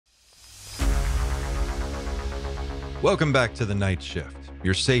Welcome back to The Night Shift,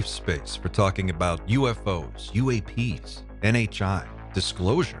 your safe space for talking about UFOs, UAPs, NHI,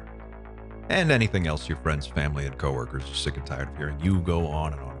 disclosure, and anything else your friends, family, and coworkers are sick and tired of hearing you go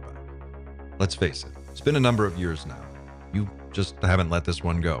on and on about. Let's face it, it's been a number of years now. You just haven't let this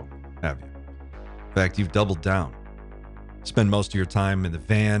one go, have you? In fact, you've doubled down. Spend most of your time in the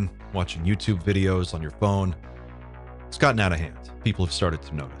van, watching YouTube videos on your phone. It's gotten out of hand. People have started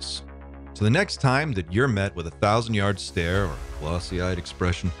to notice. So the next time that you're met with a 1,000-yard stare or a glossy-eyed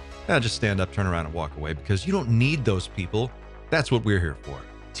expression, just stand up, turn around, and walk away, because you don't need those people. That's what we're here for.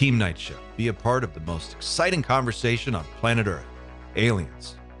 Team Night Shift. Be a part of the most exciting conversation on planet Earth.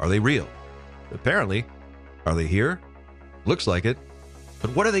 Aliens. Are they real? Apparently. Are they here? Looks like it.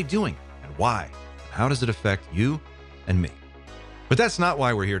 But what are they doing? And why? And how does it affect you and me? But that's not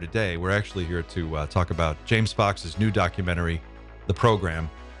why we're here today. We're actually here to talk about James Fox's new documentary, The Program.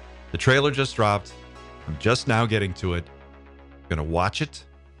 The trailer just dropped. I'm just now getting to it. I'm going to watch it.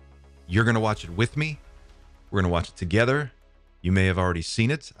 You're going to watch it with me. We're going to watch it together. You may have already seen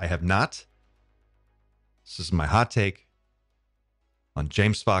it. I have not. This is my hot take on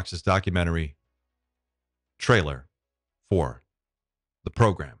James Fox's documentary trailer for The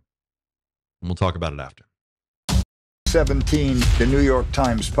Program. And we'll talk about it after. 2017, the New York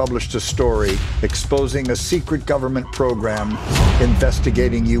Times published a story exposing a secret government program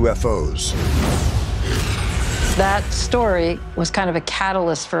investigating UFOs. That story was kind of a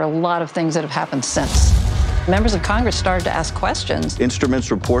catalyst for a lot of things that have happened since. Members of Congress started to ask questions.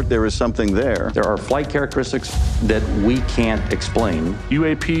 Instruments report there is something there. There are flight characteristics that we can't explain.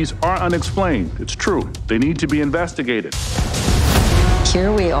 UAPs are unexplained. It's true. They need to be investigated.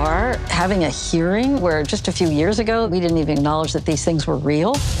 Here we are having a hearing where just a few years ago, we didn't even acknowledge that these things were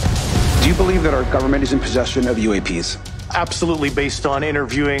real. Do you believe that our government is in possession of UAPs? Absolutely, based on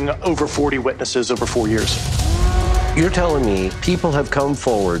interviewing over 40 witnesses over 4 years. You're telling me people have come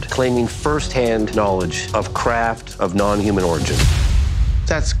forward claiming firsthand knowledge of craft of non-human origin?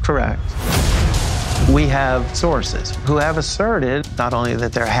 That's correct. We have sources who have asserted not only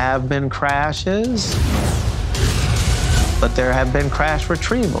that there have been crashes, but there have been crash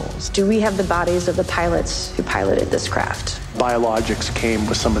retrievals. Do we have the bodies of the pilots who piloted this craft? Biologics came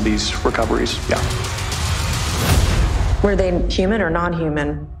with some of these recoveries, yeah. Were they human or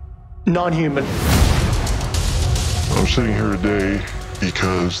non-human? Non-human. I'm sitting here today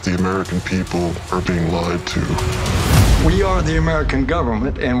because the American people are being lied to. We are the American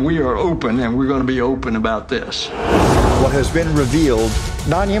government, and we are open, and we're going to be open about this. What has been revealed: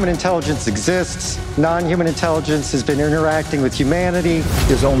 non-human intelligence exists. Non-human intelligence has been interacting with humanity.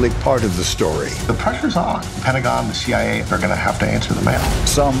 Is only part of the story. The pressure's on. The Pentagon, the CIA, they're going to have to answer the mail.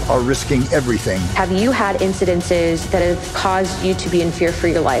 Some are risking everything. Have you had incidences that have caused you to be in fear for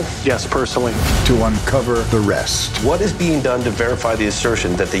your life? Yes, personally. To uncover the rest. What is being done to verify the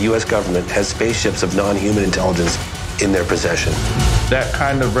assertion that the U.S. government has spaceships of non-human intelligence in their possession? That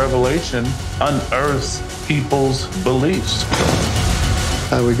kind of revelation unearths people's beliefs.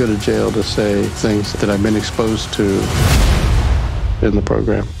 I would go to jail to say things that I've been exposed to in the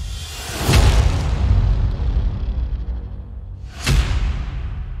program.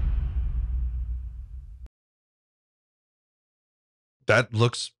 That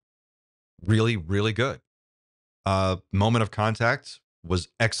looks really, really good. Moment of Contact was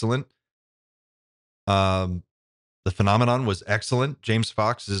excellent. The Phenomenon was excellent. James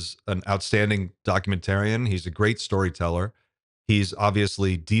Fox is an outstanding documentarian. He's a great storyteller. He's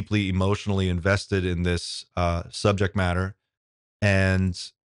obviously deeply emotionally invested in this subject matter, and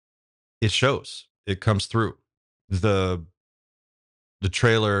it shows. It comes through. The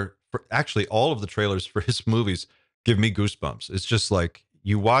trailer, actually all of the trailers for his movies give me goosebumps. It's just like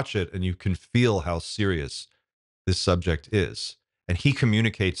you watch it and you can feel how serious this subject is. And he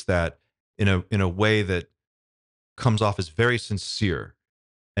communicates that in a way that comes off as very sincere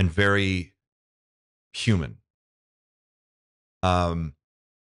and very human. I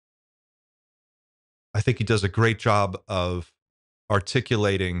think he does a great job of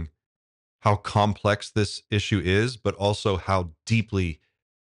articulating how complex this issue is, but also how deeply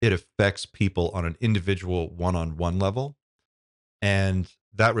it affects people on an individual one-on-one level. And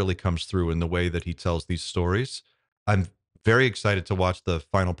that really comes through in the way that he tells these stories. I'm very excited to watch the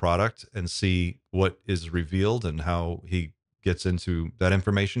final product and see what is revealed and how he gets into that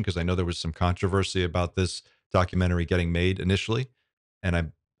information, because I know there was some controversy about this documentary getting made initially.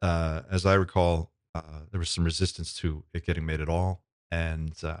 And as I recall, there was some resistance to it getting made at all.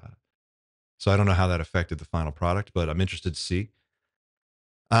 And so I don't know how that affected the final product, but I'm interested to see.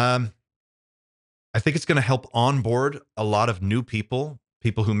 I think it's going to help onboard a lot of new people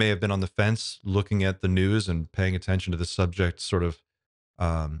people who may have been on the fence looking at the news and paying attention to the subject sort of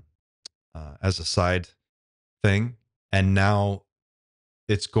um, as a side thing. And now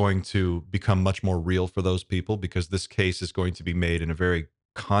it's going to become much more real for those people because this case is going to be made in a very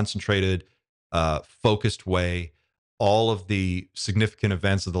concentrated, focused way. All of the significant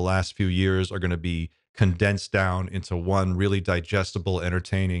events of the last few years are going to be condensed down into one really digestible,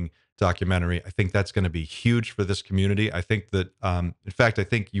 entertaining documentary. I think that's going to be huge for this community. I think that, in fact, I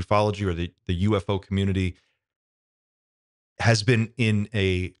think ufology or the UFO community has been in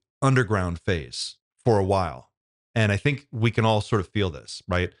a underground phase for a while. And I think we can all sort of feel this,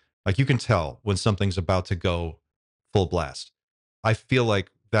 right? Like you can tell when something's about to go full blast. I feel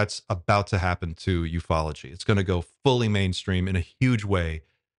like that's about to happen to ufology. It's going to go fully mainstream in a huge way.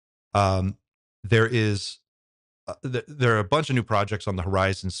 Um, there is there are a bunch of new projects on the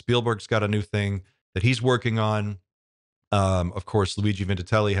horizon. Spielberg's got a new thing that he's working on. Of course, Luigi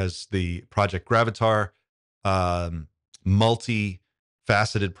Vincentelli has the Project Gravatar,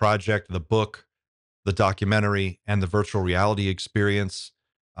 multi-faceted project, the book, the documentary, and the virtual reality experience.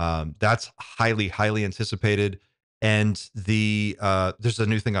 That's highly, highly anticipated. And there's a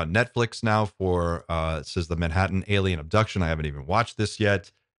new thing on Netflix now for it says the Manhattan Alien Abduction. I haven't even watched this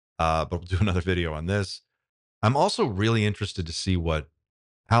yet, but we'll do another video on this. I'm also really interested to see what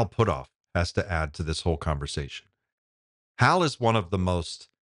Hal Puthoff has to add to this whole conversation. Hal is one of the most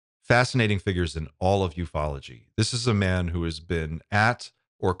fascinating figures in all of ufology. This is a man who has been at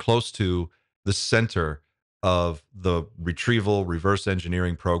or close to the center of the retrieval reverse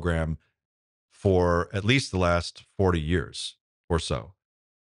engineering program for at least the last 40 years or so.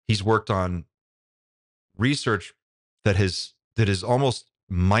 He's worked on research that is almost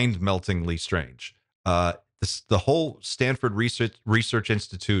mind-meltingly strange. The whole Stanford Research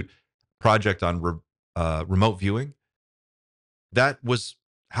Institute project on remote viewing, that was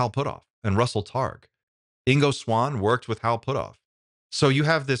Hal Puthoff and Russell Targ. Ingo Swann worked with Hal Puthoff. So you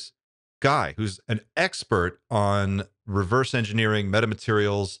have this guy who's an expert on reverse engineering,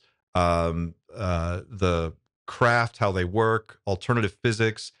 metamaterials, the craft, how they work, alternative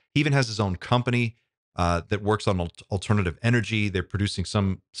physics. He even has his own company that works on alternative energy. They're producing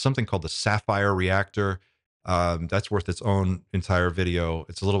something called the Sapphire Reactor. That's worth its own entire video.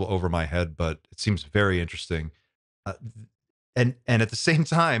 It's a little over my head, but it seems very interesting. And at the same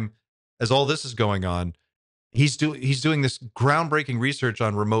time, as all this is going on, he's doing this groundbreaking research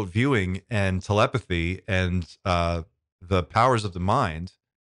on remote viewing and telepathy and the powers of the mind.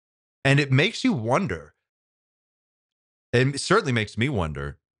 And it makes you wonder, and it certainly makes me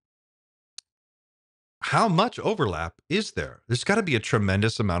wonder, how much overlap is there? There's got to be a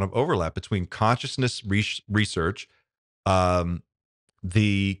tremendous amount of overlap between consciousness research,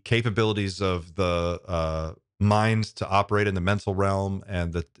 the capabilities of the mind to operate in the mental realm,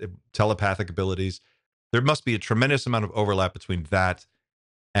 and the telepathic abilities. There must be a tremendous amount of overlap between that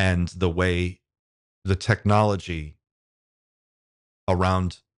and the way the technology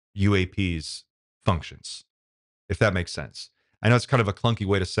around UAPs functions, if that makes sense. I know it's kind of a clunky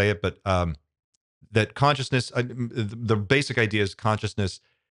way to say it, but that consciousness, the basic idea is consciousness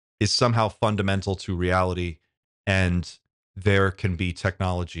is somehow fundamental to reality, and there can be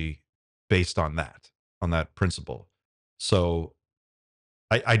technology based on that principle. So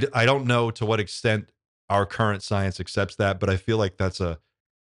I don't know to what extent our current science accepts that, but I feel like that's a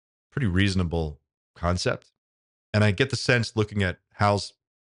pretty reasonable concept. And I get the sense, looking at Hal's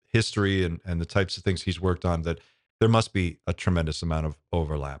history and the types of things he's worked on, that there must be a tremendous amount of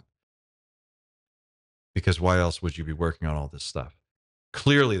overlap. Because why else would you be working on all this stuff?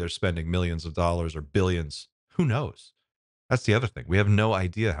 Clearly, they're spending millions of dollars or billions. Who knows? That's the other thing. We have no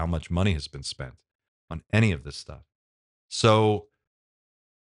idea how much money has been spent on any of this stuff. So,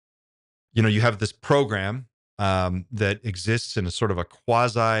 you have this program that exists in a sort of a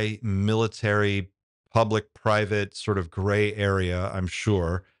quasi-military, public-private sort of gray area, I'm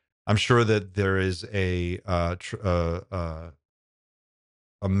sure. I'm sure that there is a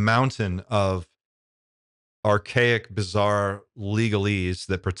mountain of archaic, bizarre legalese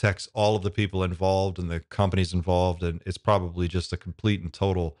that protects all of the people involved and the companies involved, and it's probably just a complete and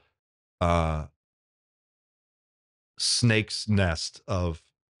total snake's nest of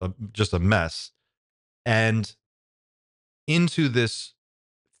just a mess. And into this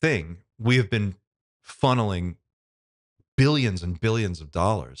thing, we have been funneling billions and billions of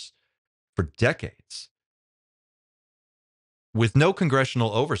dollars for decades with no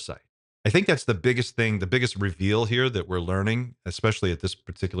congressional oversight. I think that's the biggest thing, the biggest reveal here that we're learning, especially at this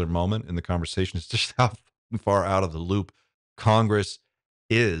particular moment in the conversation, is just how far out of the loop Congress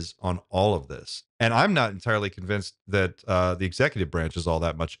is on all of this. And I'm not entirely convinced that the executive branch is all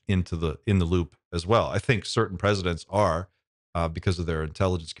that much in the loop as well. I think certain presidents are because of their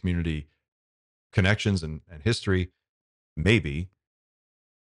intelligence community connections and history, maybe.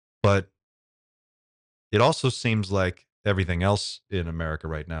 But it also seems like everything else in America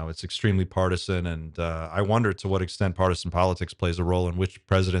right now, it's extremely partisan. And I wonder to what extent partisan politics plays a role in which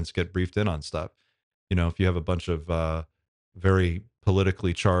presidents get briefed in on stuff. You know, if you have a bunch of very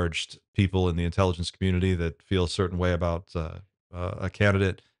politically charged people in the intelligence community that feel a certain way about a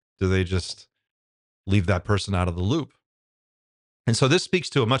candidate, do they just leave that person out of the loop? And so this speaks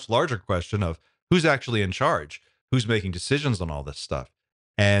to a much larger question of who's actually in charge, who's making decisions on all this stuff,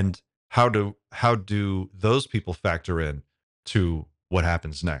 and how do those people factor in to what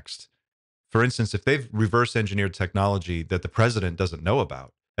happens next? For instance, if they've reverse engineered technology that the president doesn't know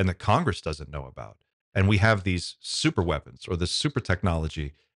about and that Congress doesn't know about, and we have these super weapons or this super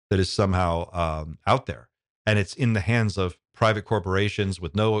technology that is somehow out there, and it's in the hands of private corporations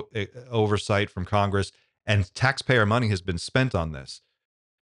with no oversight from Congress, and taxpayer money has been spent on this,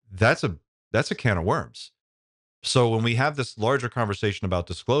 that's a can of worms. So when we have this larger conversation about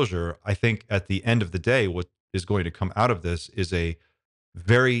disclosure, I think at the end of the day, what is going to come out of this is a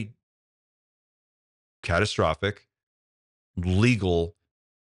very catastrophic legal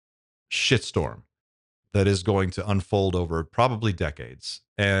shitstorm that is going to unfold over probably decades.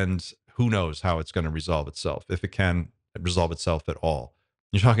 And who knows how it's going to resolve itself, if it can resolve itself at all.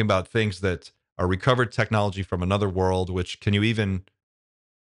 You're talking about things that are recovered technology from another world, which can you even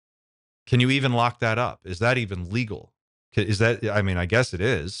lock that up? Is that even legal? Is that, I mean, I guess it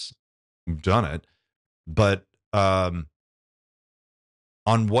is. We've done it. But on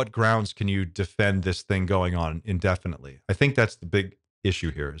what grounds can you defend this thing going on indefinitely? I think that's the big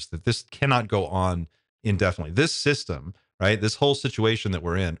issue here, is that this cannot go on indefinitely. This system, right, this whole situation that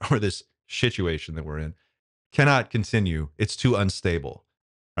we're in, or this situation that we're in, cannot continue. It's too unstable,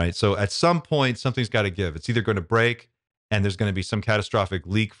 right? So at some point, something's got to give. It's either going to break and there's going to be some catastrophic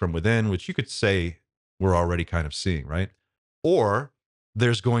leak from within, which you could say we're already kind of seeing, right? Or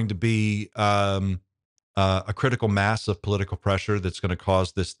there's going to be a critical mass of political pressure that's going to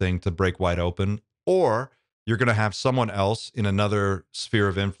cause this thing to break wide open. Or you're going to have someone else in another sphere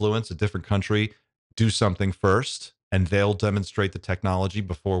of influence, a different country, do something first, and they'll demonstrate the technology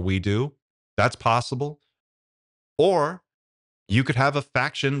before we do. That's possible. Or you could have a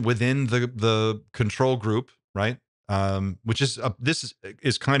faction within the control group, right? Which is this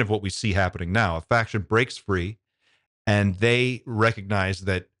is kind of what we see happening now. A faction breaks free, and they recognize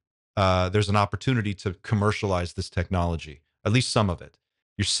that there's an opportunity to commercialize this technology, at least some of it.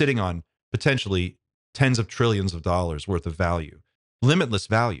 You're sitting on potentially tens of trillions of dollars worth of value, limitless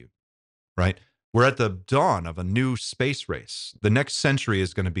value, right? We're at the dawn of a new space race. The next century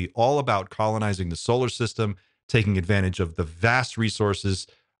is going to be all about colonizing the solar system, taking advantage of the vast resources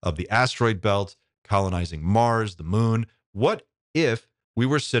of the asteroid belt, colonizing Mars, the moon. What if we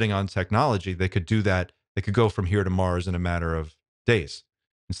were sitting on technology that could do that? That could go from here to Mars in a matter of days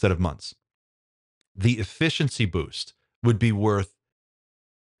instead of months. The efficiency boost would be worth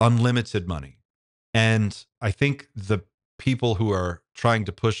unlimited money. And I think the people who are trying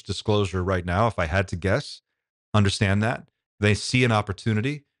to push disclosure right now, if I had to guess, understand that. They see an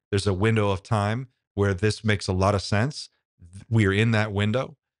opportunity. There's a window of time where this makes a lot of sense. We are in that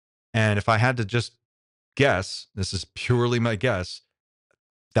window. And if I had to just guess, this is purely my guess,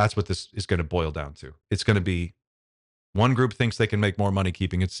 that's what this is going to boil down to. It's going to be one group thinks they can make more money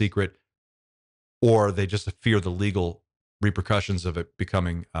keeping it secret, or they just fear the legal repercussions of it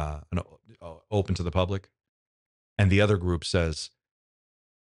becoming open to the public. And the other group says,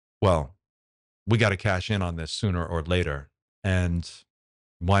 well, we got to cash in on this sooner or later. And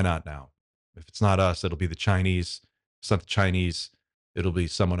why not now? If it's not us, it'll be the Chinese. If it's not the Chinese, it'll be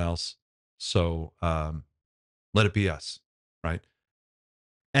someone else. So let it be us, right?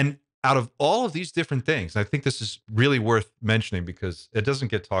 And out of all of these different things, I think this is really worth mentioning because it doesn't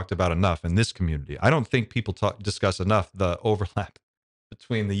get talked about enough in this community. I don't think people discuss enough the overlap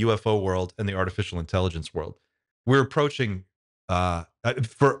between the UFO world and the artificial intelligence world. We're approaching,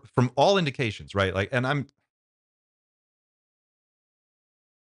 from all indications, right? Like, and I'm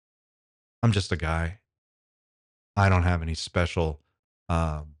just a guy. I don't have any special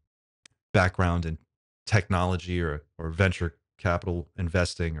background in technology or venture capital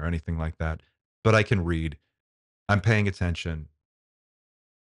investing or anything like that. But I can read. I'm paying attention.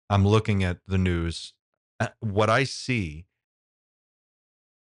 I'm looking at the news. What I see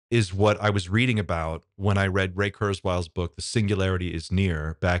is what I was reading about when I read Ray Kurzweil's book, The Singularity is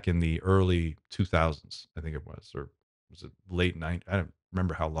Near, back in the early 2000s, I think it was, or was it late 90s?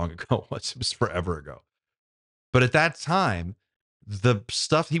 remember how long ago it was. It was forever ago. But at that time, the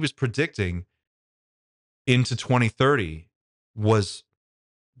stuff he was predicting into 2030 was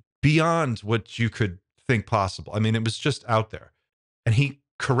beyond what you could think possible. I mean, it was just out there. And he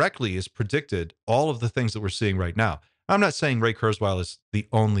correctly has predicted all of the things that we're seeing right now. I'm not saying Ray Kurzweil is the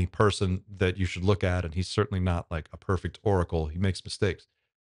only person that you should look at, and he's certainly not like a perfect oracle. He makes mistakes.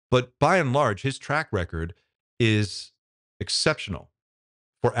 But by and large, his track record is exceptional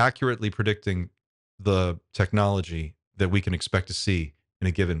for accurately predicting the technology that we can expect to see in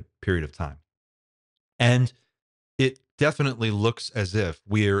a given period of time. And it definitely looks as if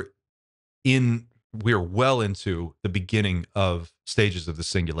we're well into the beginning of stages of the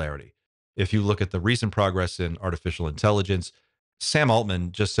singularity. If you look at the recent progress in artificial intelligence, Sam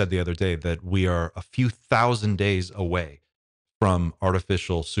Altman just said the other day that we are a few thousand days away from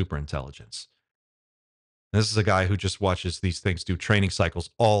artificial superintelligence. This is a guy who just watches these things do training cycles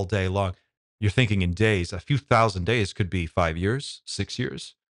all day long. You're thinking in days. A few thousand days could be 5 years, 6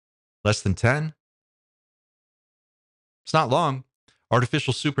 years, less than 10. It's not long.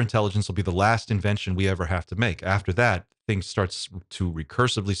 Artificial superintelligence will be the last invention we ever have to make. After that, things start to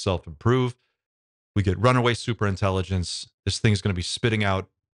recursively self-improve. We get runaway superintelligence. This thing's going to be spitting out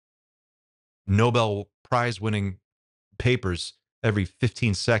Nobel Prize-winning papers every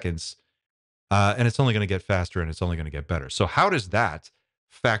 15 seconds. And it's only going to get faster and it's only going to get better. So how does that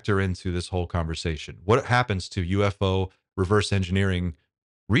factor into this whole conversation? What happens to UFO reverse engineering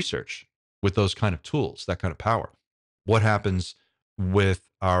research with those kind of tools, that kind of power? What happens with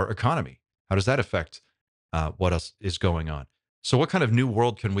our economy? How does that affect what else is going on? So what kind of new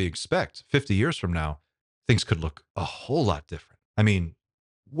world can we expect 50 years from now? Things could look a whole lot different. I mean,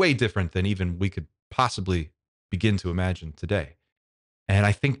 way different than even we could possibly begin to imagine today. And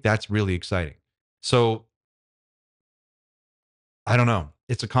I think that's really exciting. So I don't know.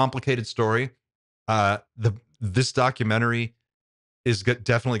 It's a complicated story. This documentary is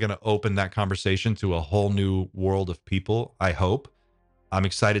definitely going to open that conversation to a whole new world of people, I hope. I'm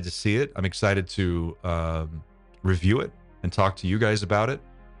excited to see it. I'm excited to review it and talk to you guys about it.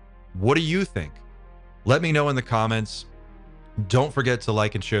 What do you think? Let me know in the comments. Don't forget to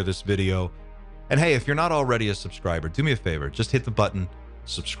like and share this video. And hey, if you're not already a subscriber, do me a favor. Just hit the button,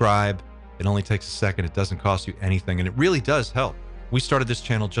 subscribe. It only takes a second. It doesn't cost you anything, and it really does help. We started this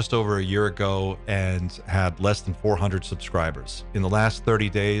channel just over a year ago and had less than 400 subscribers. In the last 30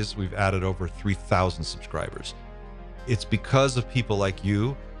 days, we've added over 3,000 subscribers. It's because of people like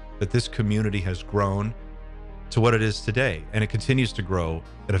you that this community has grown to what it is today, and it continues to grow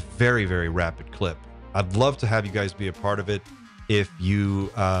at a very, very rapid clip. I'd love to have you guys be a part of it. If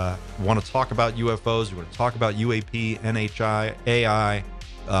you want to talk about UFOs, you want to talk about UAP, NHI, AI,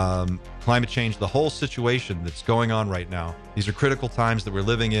 climate change, the whole situation that's going on right now. These are critical times that we're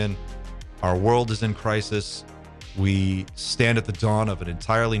living in. Our world is in crisis. We stand at the dawn of an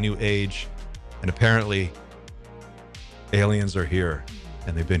entirely new age, and apparently aliens are here,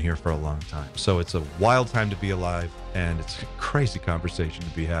 and they've been here for a long time. So it's a wild time to be alive, and it's a crazy conversation to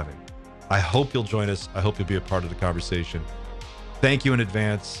be having. I hope you'll join us. I hope you'll be a part of the conversation. Thank you in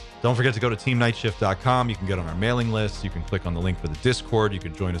advance. Don't forget to go to teamnightshift.com. You can get on our mailing list. You can click on the link for the Discord. You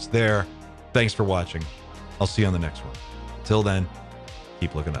can join us there. Thanks for watching. I'll see you on the next one. Till then,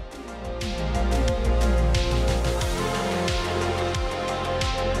 keep looking up.